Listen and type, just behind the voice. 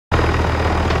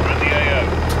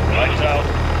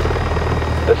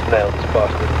Nailed this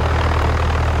bastard.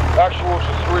 Actual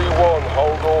to 3-1,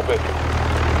 hold orbit.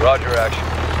 Roger, action.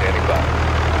 Standing by.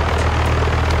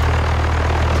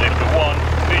 Sector 1,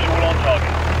 visual on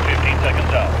target. 15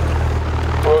 seconds out.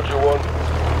 Roger 1.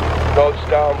 Nods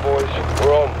down, boys.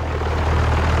 We're on.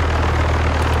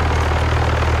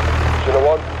 Center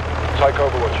 1, take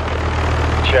overwatch.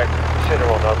 Check. Center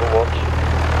on overwatch.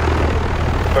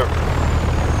 Perfect.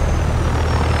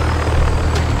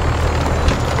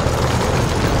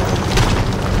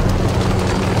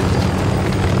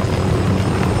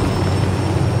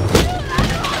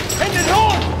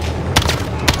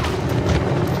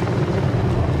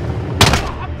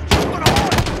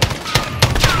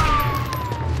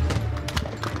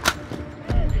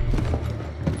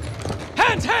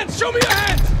 Hands! Show me your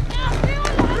hands!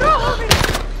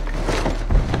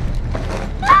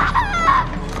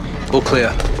 'All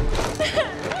clear.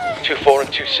 2-4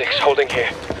 and 2-6, holding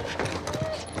here.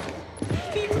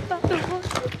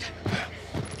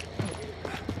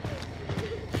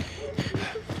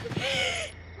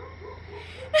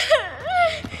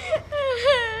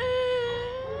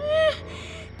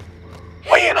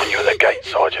 Weigh in on you at the gate,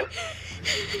 Sergeant.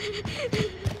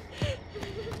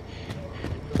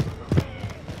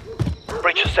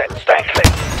 Breach is set. Stand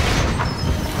clear.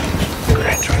 Good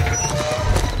entry.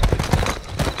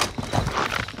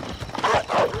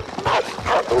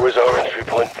 Where is our entry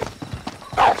point?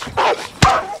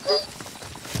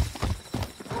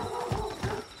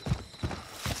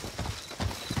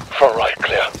 Front right,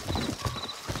 clear.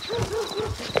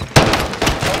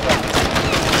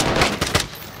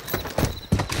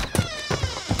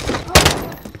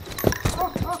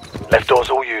 Left door's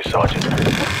all you, Sergeant.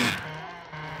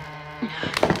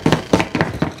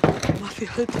 ما في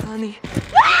حد ثاني.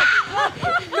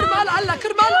 كرمال الله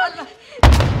كرمال الله.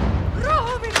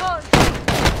 روحوا من هون.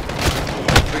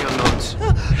 3 unknowns.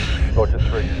 Roger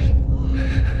 3.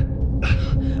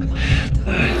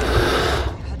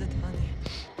 حدا ثاني.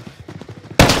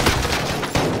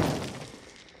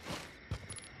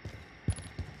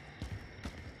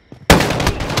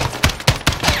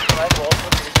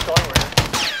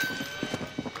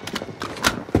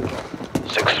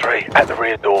 At the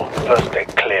rear door, first deck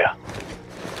clear.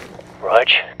 Rog,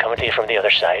 coming to you from the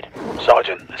other side.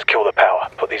 Sergeant, let's kill the power.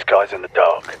 Put these guys in the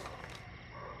dark.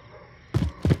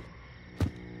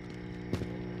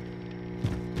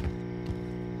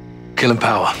 Killing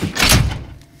power.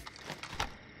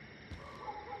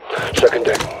 Second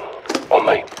deck. On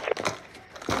me.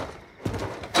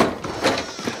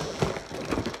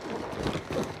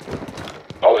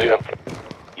 All here.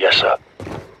 Yes, sir.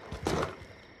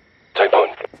 Take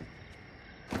point.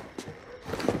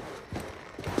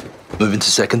 Moving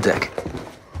to second deck.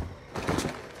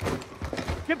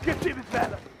 جيب كل شيء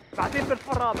بزبالة بعدين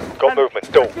بالفرامة. Got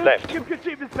movement, don't, left. جيب كل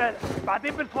شيء بزبالة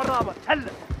بعدين بالفرامة.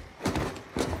 هلا.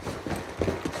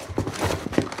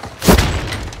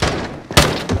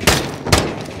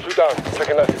 Two down.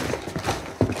 Second left.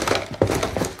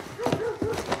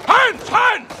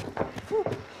 Hands!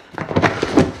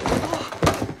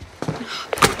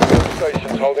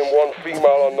 Station's holding one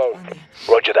female unknown.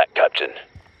 Roger that, Captain.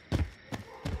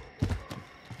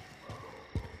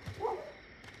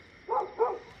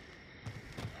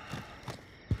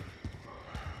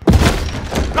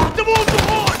 راح تموتوا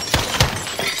هون!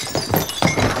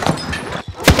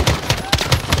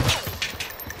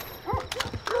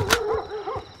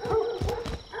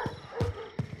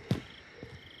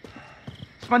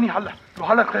 اسمعني هلا،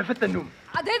 روح هلا خايفتنا النوم.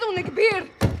 عددهم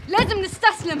كبير، لازم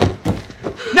نستسلم.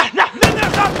 نحن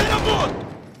خايفين نموت!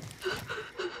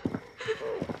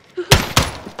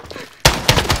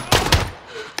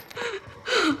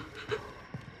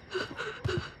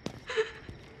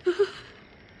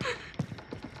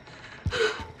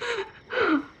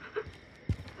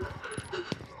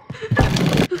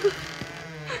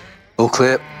 All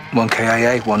clear. 1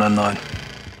 KIA, 1 unknown.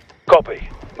 Copy.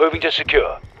 Moving to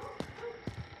secure.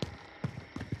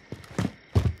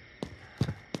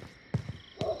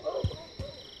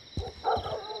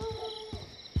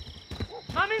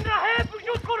 ما من رهيب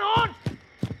وجودكم هون!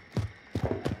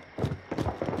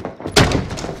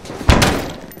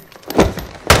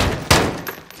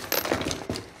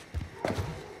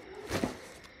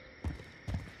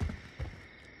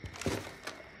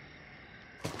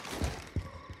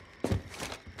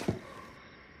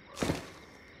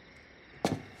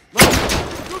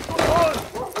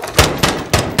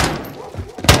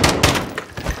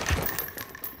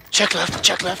 Check left,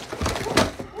 check left.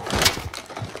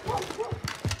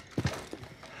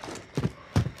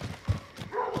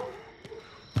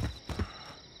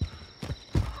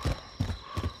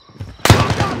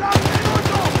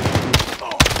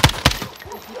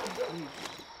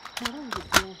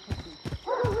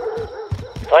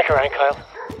 Like her, ain't Kyle?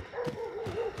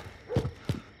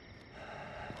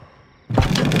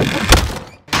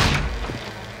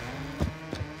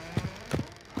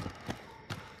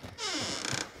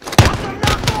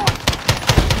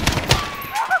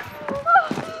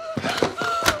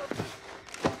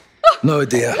 No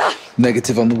idea.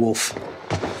 Negative on the wolf.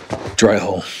 Dry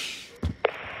hole.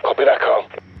 Copy that, Carl.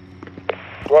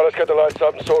 Right, let's get the lights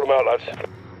up and sort them out, lads.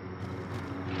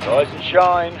 Rise and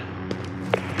shine.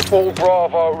 All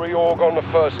Bravo reorg on the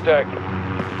first deck.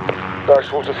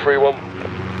 Dashwater 3-1.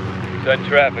 Send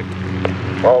traffic.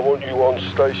 I want you on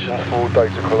station for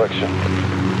data collection.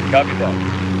 Copy that.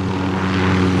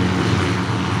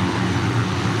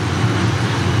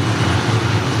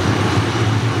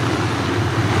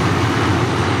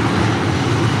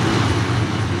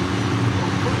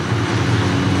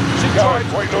 Guys,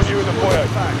 waiting on you in the foyer.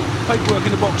 Paperwork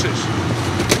in the boxes.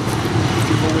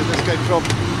 People with escape from.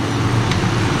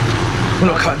 We're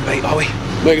not cutting bait, are we?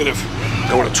 Negative.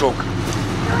 Don't want to talk.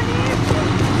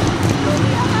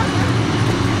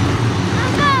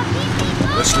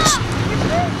 Let's listen.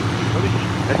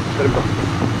 Let him go.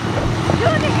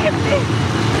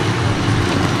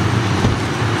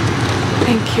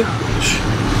 Thank you.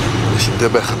 مش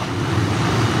انتبه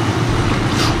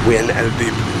وين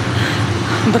البيب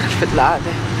برفة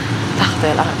العادة تحت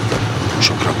الأرض.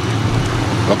 شكرا.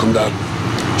 Welcome down.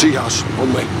 Tea house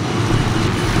on me.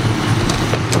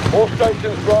 All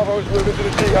stations, Bravo's moving to the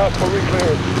tea house for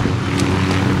reclearance.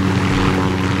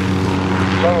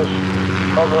 Fellas,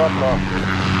 cover up now.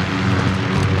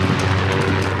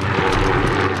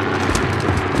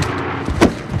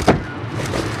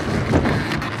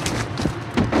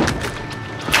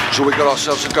 So we got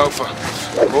ourselves a gopher.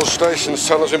 All stations,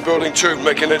 tunnels in building 2,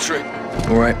 making entry.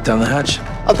 All right, down the hatch.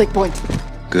 I'll take point.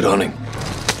 Good hunting.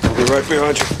 We'll be right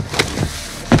behind you.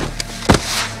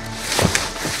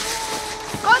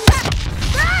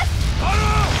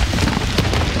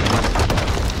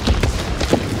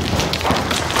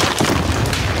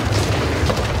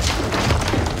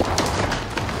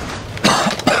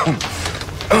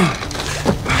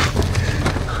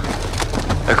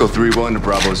 Echo 3-1 to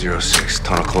Bravo 06.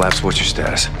 Tunnel collapse. What's your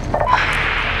status?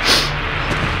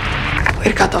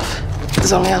 We're cut off.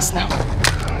 There's only us now.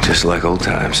 Just like old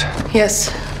times. Yes,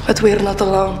 but we're not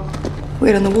alone.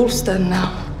 We're in the wolf's den now.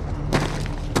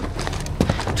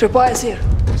 Tripwire is here.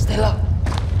 Stay low.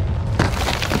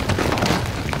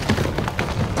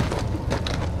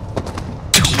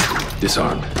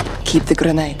 Disarmed. Keep the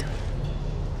grenade.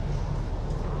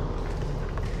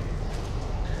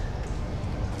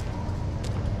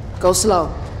 Go slow.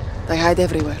 They hide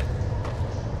everywhere.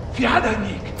 في حدا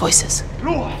هنيك. Voices.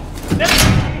 روح.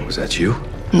 Was that you?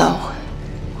 No.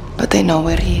 But they know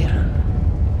we're here.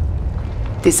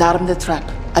 Disarm the trap.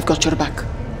 I've got your back.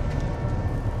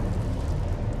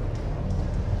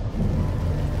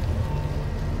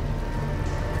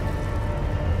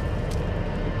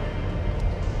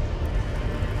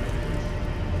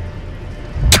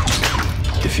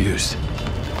 Diffused.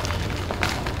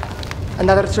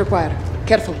 Another tripwire.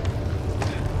 Careful.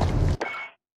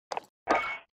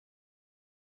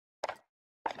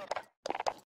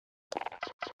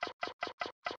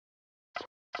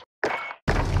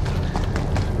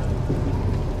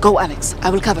 Go, Alex.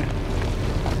 I will cover.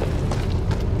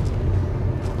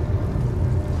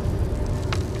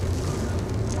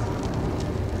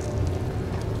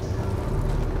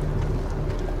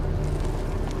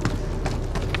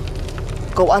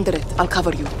 Go under it. I'll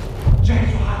cover you.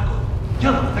 جهزوا حالكم.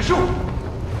 يلا نشوف.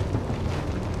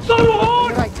 صاروا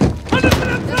هون. Right. أنا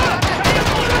استلمتها.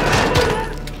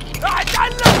 راح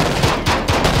اتعلم.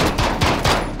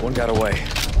 One got away.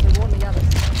 Warn the others.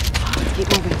 Keep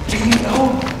moving. جايين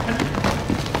لهون.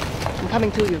 I'm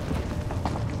coming to you.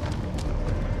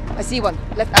 I see one.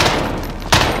 Left out.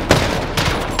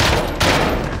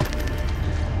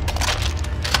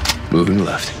 Moving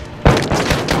left.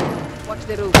 Watch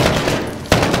the roof.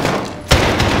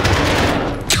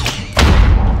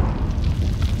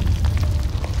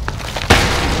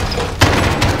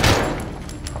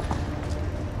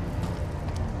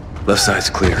 Left side's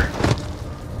clear.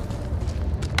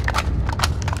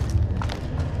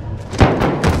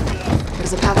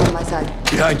 There's a path on my side.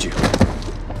 Behind you.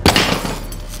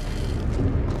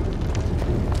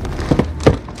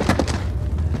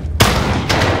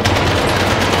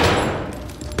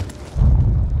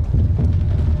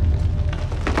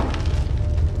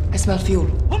 I smell fuel.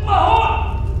 هم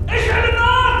هون. اشعل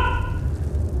النار.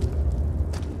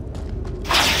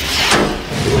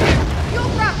 Fuel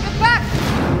trap, get back!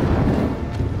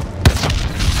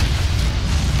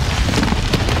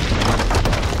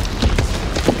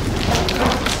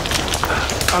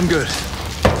 I'm good.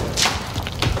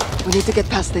 We need to get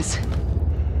past this.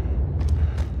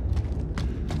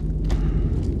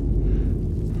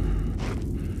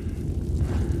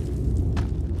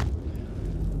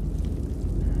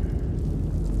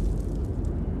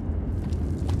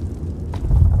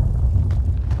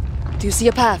 Do you see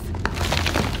a path?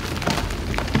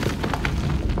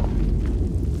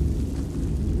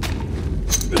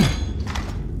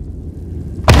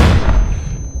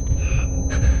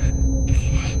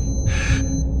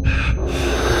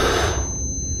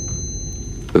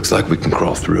 Looks like we can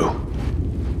crawl through.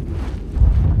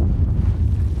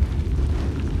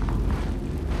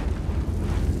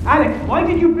 Alex, why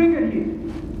did you bring her here?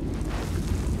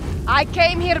 I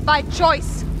came here by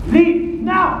choice. Leave,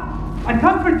 now! I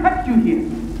can't protect you here.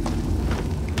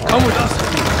 Come with us.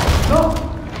 No,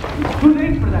 it's too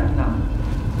late for that now.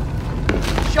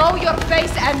 Show your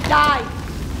face and die.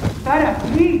 Sarah,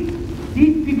 please.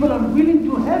 These people are willing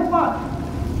to help us.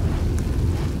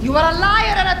 You are a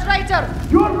liar and a traitor.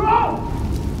 You're wrong.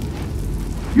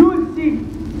 You will see.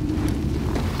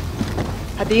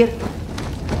 Hadir.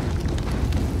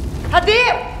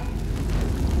 Hadir!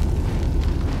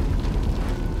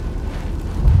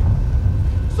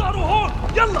 صاروا هون.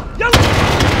 يلا يلا.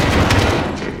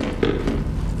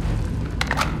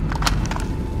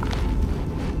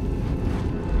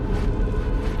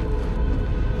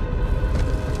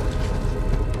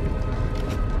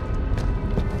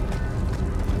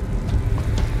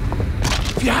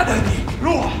 في حدا هنيك.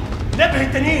 روح نبه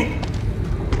التانيين.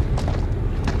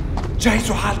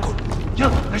 جهزوا حالكم.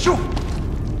 يلا نشوف.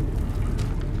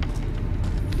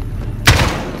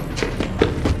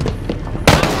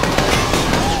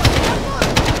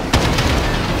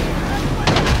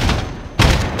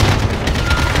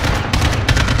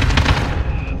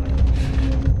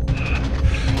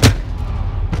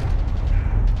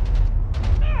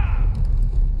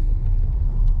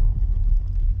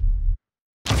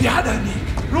 في حدا هنيك.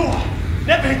 روح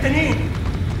نبه التانيين.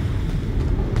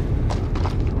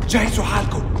 جهزوا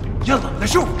حالكم. يلا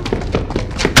نشوف.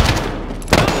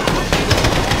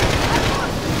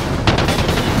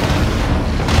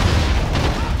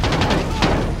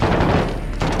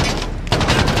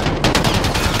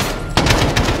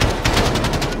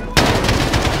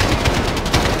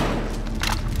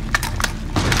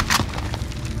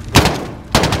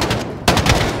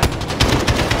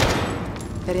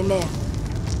 They're in there.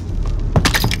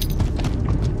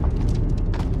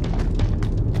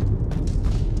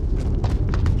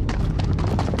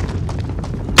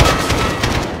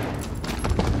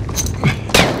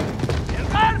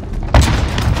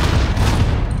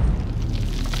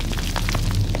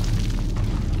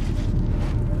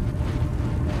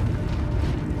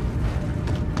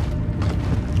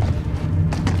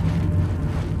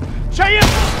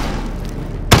 شايف؟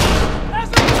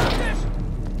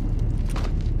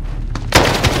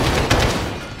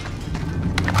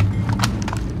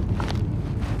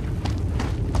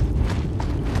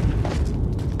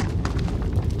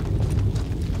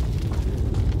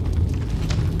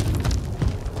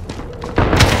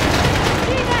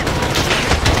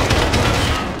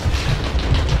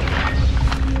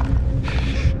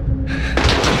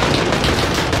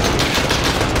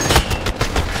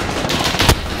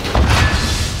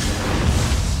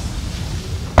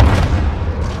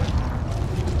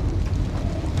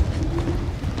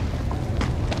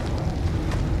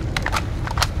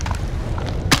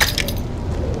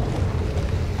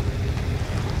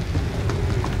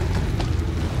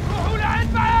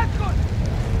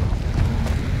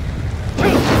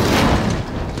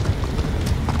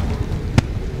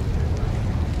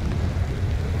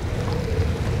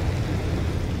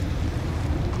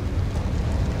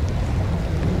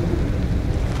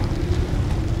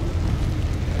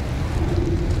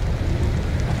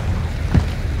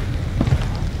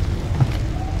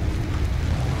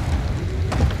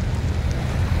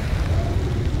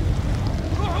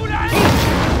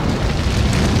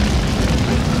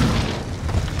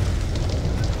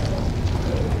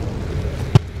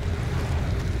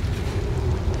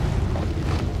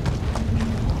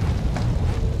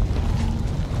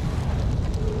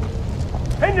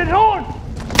 هن هون.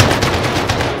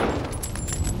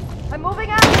 I'm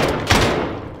moving out.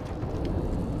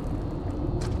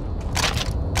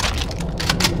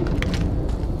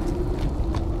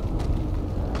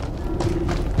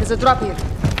 There's a drop here.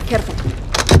 Careful.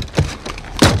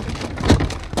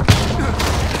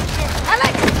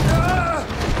 Alex!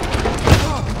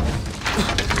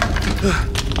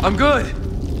 I'm good.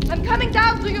 I'm coming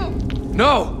down to you.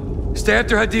 No! Stay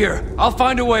after Hadir. I'll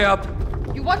find a way up.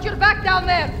 You watch your back down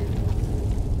there.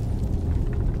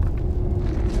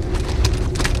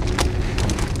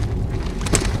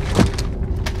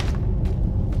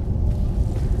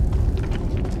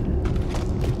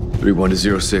 3-1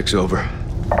 to 06, over.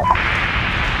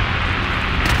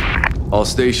 All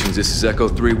stations, this is Echo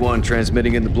 3-1,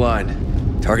 transmitting in the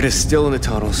blind. Target is still in the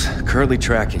tunnels, currently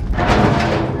tracking.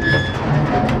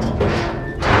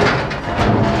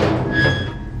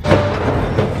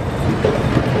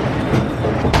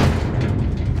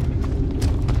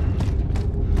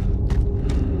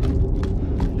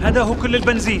 هذا هو كل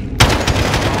البنزين.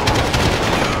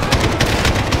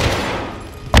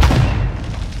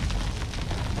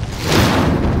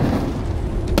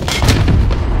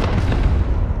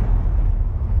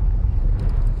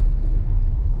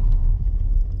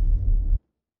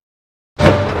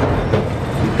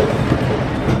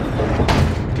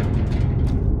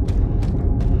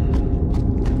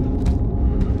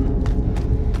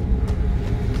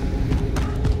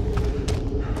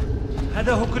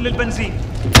 هذا هو كل البنزين.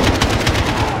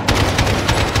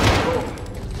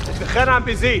 الدخان عم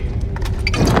بيزيد.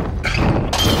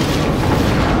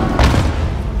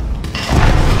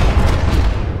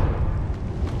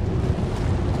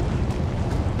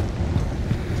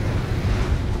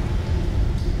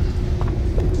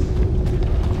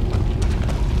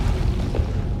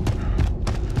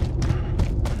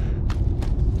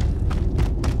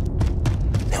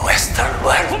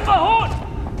 هم هون!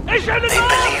 ايش They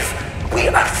believe we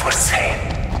are for sale.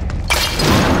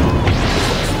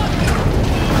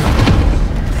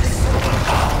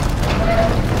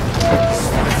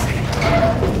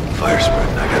 Fire spread,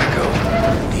 I gotta go.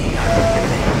 We are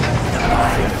killing the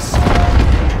buyers,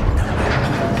 the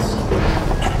weapons,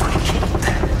 and we keep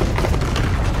them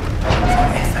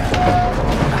forever.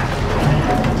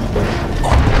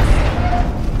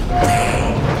 They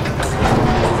do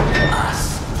own us.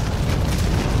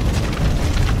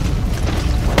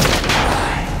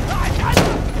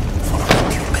 For what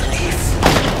you believe.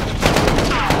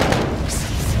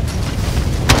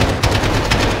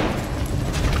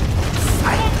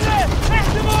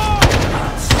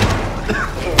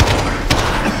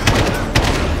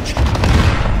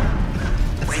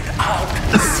 Without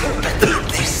sympathy,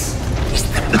 this is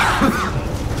the path.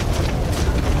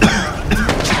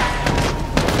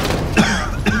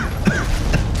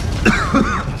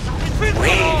 We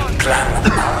plan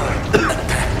our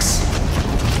attacks.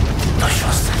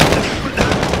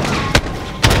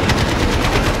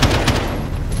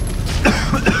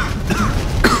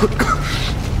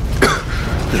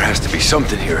 There has to be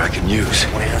something here I can use.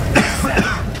 Will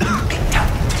never be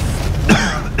captive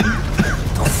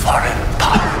to foreign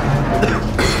power.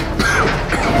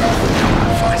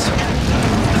 Find something.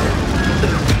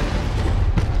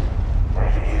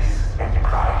 There is a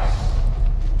price.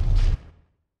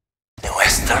 The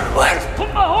Western world.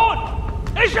 هم هون!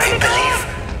 ايش They believe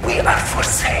we are for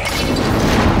sale.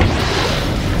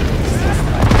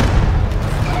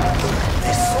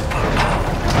 The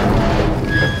superpower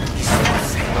is for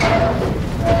sale.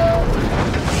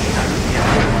 We are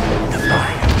here. The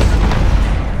fire,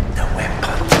 the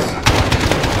weapons.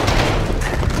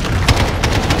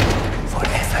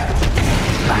 Forever.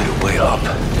 I need a way up.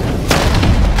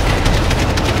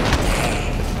 They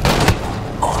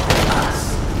own us.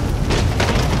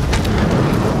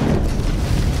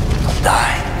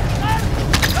 Die.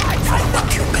 For what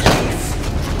you believe.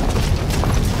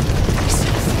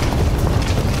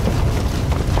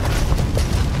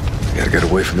 I gotta get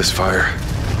away from this fire.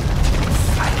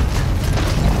 Fight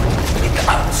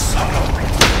without sorrow.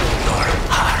 Your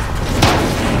heart.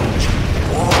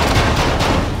 War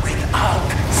without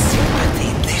sympathy.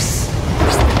 This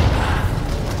is the path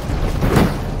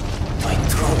to a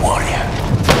true warrior.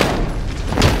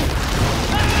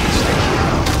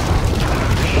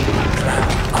 We plan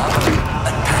our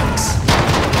attacks.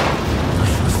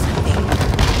 We will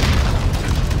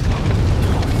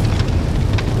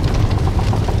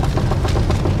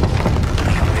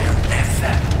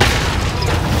never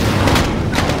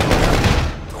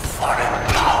to foreign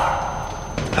power.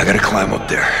 I gotta climb up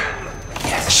there.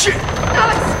 Yes. Shit!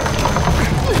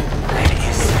 There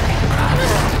is a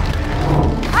price.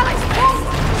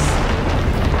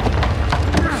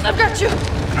 I've got you.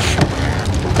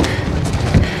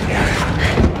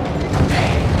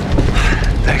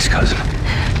 Thanks, cousin.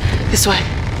 This way.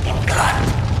 In blood.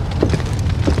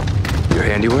 Your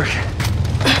handiwork?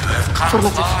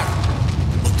 Formative.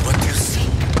 But what you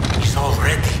seek is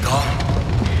already gone.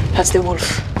 That's the wolf.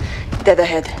 Dead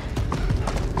ahead.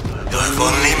 You have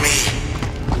only me.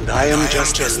 And I am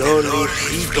just a lowly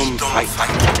freedom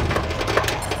fighter.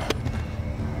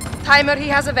 Timer, he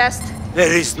has a vest.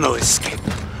 There is no escape.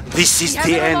 This is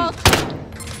the end.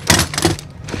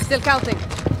 Still counting.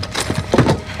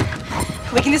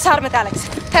 We can disarm it, Alex.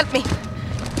 Help me.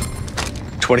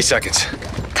 20 seconds.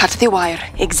 Cut the wire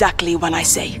exactly when I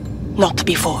say. not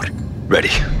before. Ready.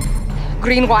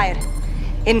 Green wire.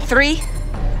 In 3,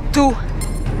 2,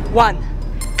 1.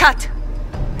 Cut!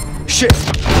 Shit!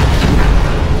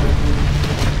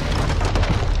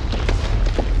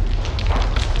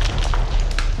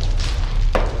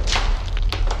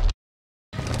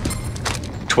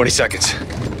 "20 seconds.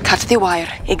 Cut the wire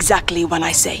exactly when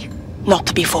I say,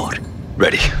 not before.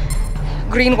 Ready.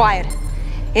 Green wire.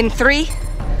 In 3,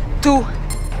 2,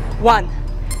 1.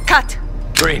 Cut!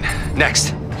 Green.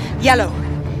 Next. Yellow.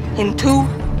 In 2,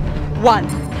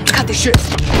 1. Cut the shit!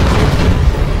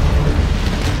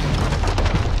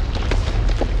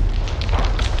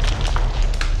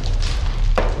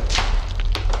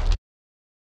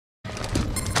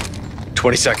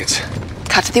 "20 seconds.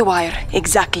 Cut the wire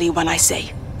exactly when I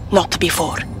say, not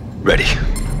before. Ready.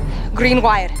 Green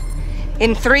wire.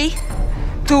 In 3,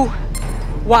 2,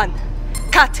 1.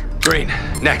 Cut! Green.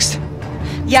 Next.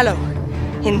 Yellow.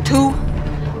 In 2,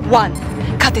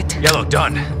 1. Cut it. Yellow.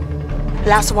 Done.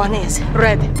 Last one is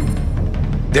red.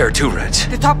 There are 2 reds.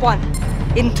 The top one.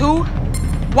 In 2,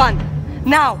 1.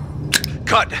 Now!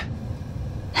 Cut.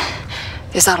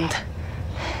 Disarmed.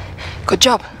 Good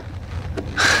job.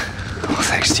 Well,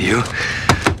 thanks to you.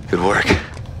 Good work.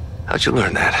 How'd you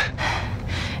learn that?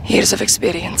 Years of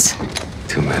experience.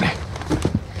 Too many.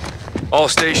 All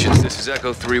stations, this is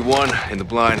Echo 3-1 in the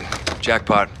blind.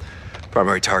 Jackpot.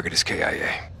 Primary target is KIA.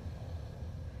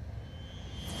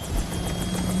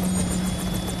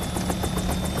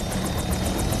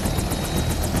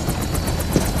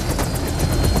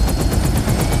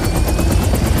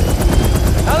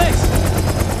 Alex!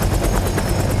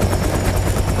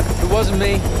 It wasn't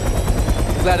me.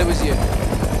 Glad it was you.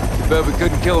 Bet we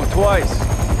couldn't kill him twice.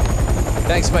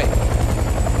 Thanks, mate.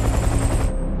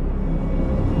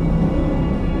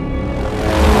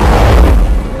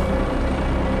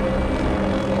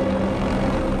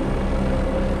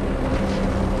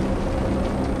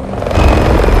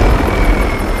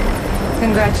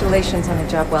 Congratulations on a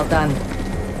job well done.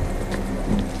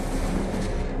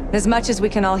 As much as we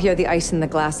can all hear the ice in the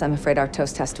glass, I'm afraid our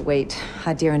toast has to wait.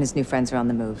 Hadir and his new friends are on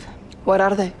the move. What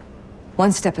are they?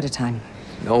 One step at a time.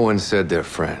 No one said they're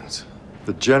friends.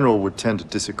 The general would tend to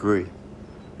disagree.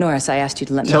 Norris, I asked you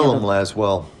to let me Tell handle- him,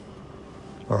 Laswell.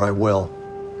 Or I will.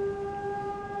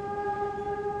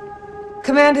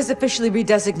 Command has officially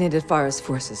redesignated Farah's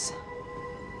forces.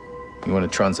 You want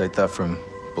to translate that from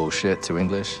bullshit to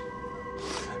English?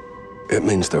 It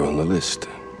means they're on the list.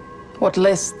 What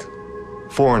list?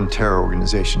 Foreign terror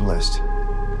organization list.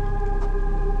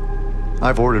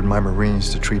 I've ordered my Marines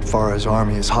to treat Farah's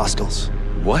army as hostiles.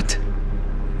 What?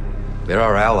 They're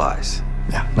our allies.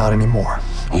 Yeah, not anymore.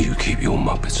 Will you keep your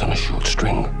muppets on a short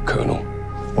string, Colonel?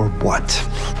 Or what?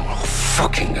 I'll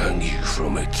fucking earn you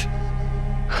from it.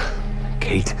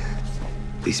 Kate,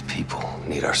 these people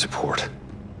need our support.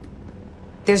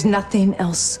 There's nothing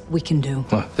else we can do.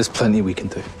 Well, there's plenty we can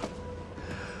do.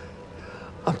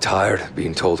 I'm tired of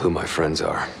being told who my friends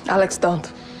are. Alex,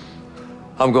 don't.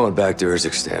 I'm going back to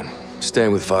Urzikstan,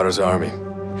 staying with Farah's army.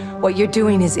 What you're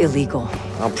doing is illegal.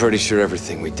 I'm pretty sure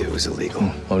everything we do is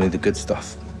illegal. Only the good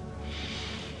stuff.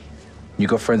 You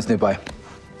got friends nearby?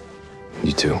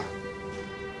 You too.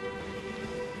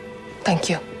 Thank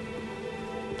you.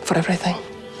 For everything.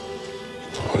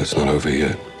 Well, it's not over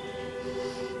yet.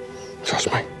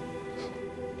 Trust me.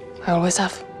 I always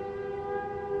have.